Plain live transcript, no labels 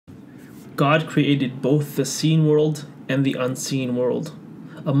God created both the seen world and the unseen world.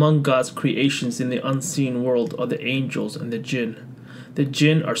 Among God's creations in the unseen world are the angels and the Jinn. The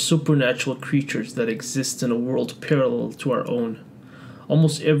Jinn are supernatural creatures that exist in a world parallel to our own.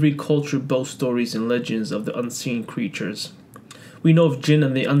 Almost every culture boasts stories and legends of the unseen creatures. We know of Jinn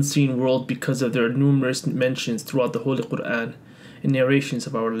and the unseen world because of their numerous mentions throughout the Holy Quran and narrations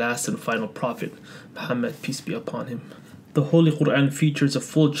of our last and final prophet, Muhammad, peace be upon him. The Holy Quran features a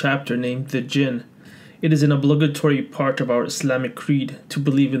full chapter named the Jinn. It is an obligatory part of our Islamic creed to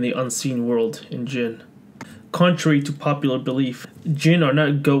believe in the unseen world and Jinn. Contrary to popular belief, Jinn are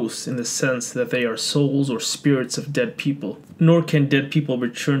not ghosts in the sense that they are souls or spirits of dead people, nor can dead people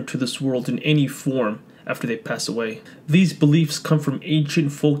return to this world in any form after they pass away. These beliefs come from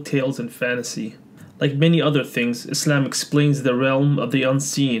ancient folk tales and fantasy. Like many other things, Islam explains the realm of the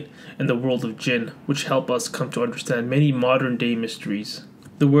unseen and the world of Jinn, which help us come to understand many modern-day mysteries.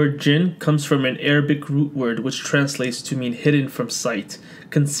 The word Jinn comes from an Arabic root word which translates to mean hidden from sight,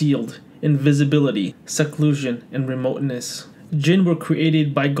 concealed, invisibility, seclusion, and remoteness. Jinn were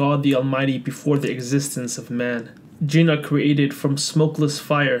created by God the Almighty before the existence of man. Jinn are created from smokeless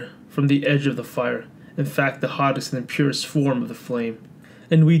fire, from the edge of the fire, in fact the hottest and purest form of the flame.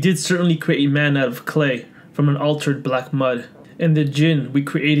 And we did certainly create man out of clay, from an altered black mud. And the Jinn we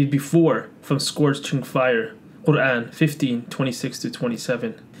created before, from scorching fire. Quran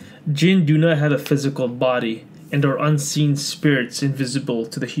 15:26-27. Jinn do not have a physical body, and are unseen spirits invisible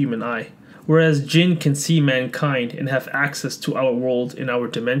to the human eye. Whereas Jinn can see mankind and have access to our world in our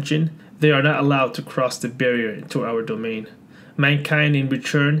dimension, they are not allowed to cross the barrier into our domain. Mankind, in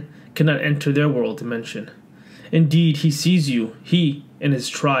return, cannot enter their world dimension. Indeed, he sees you, he and his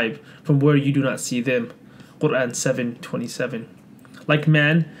tribe, from where you do not see them. Quran 7:27. Like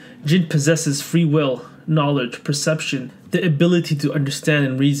man, Jinn possesses free will, knowledge, perception, the ability to understand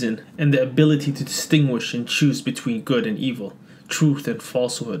and reason, and the ability to distinguish and choose between good and evil, truth and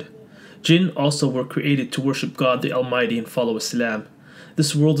falsehood. Jinn also were created to worship God the Almighty and follow Islam.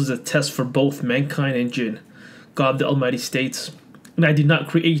 This world is a test for both mankind and Jinn. God the Almighty states, "And I did not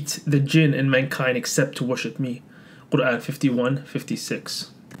create the Jinn and mankind except to worship me." Quran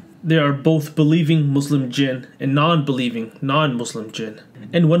 51:56. There are both believing Muslim Jinn and non-believing non-Muslim Jinn.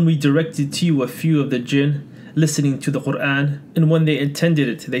 And when we directed to you a few of the Jinn listening to the Quran, and when they intended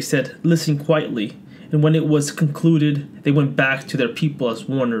it, they said, "Listen quietly." And when it was concluded, they went back to their people as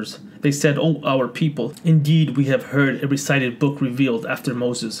warners. They said, "O our people, indeed we have heard a recited book revealed after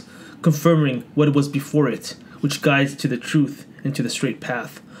Moses, confirming what was before it, which guides to the truth and to the straight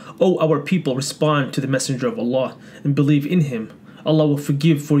path. O our people, respond to the messenger of Allah and believe in him. Allah will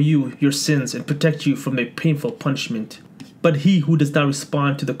forgive for you your sins and protect you from a painful punishment. But he who does not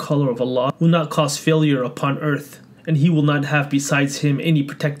respond to the call of Allah will not cause failure upon earth, and he will not have besides him any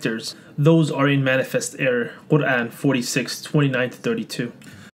protectors. Those are in manifest error." Quran 46:29-32.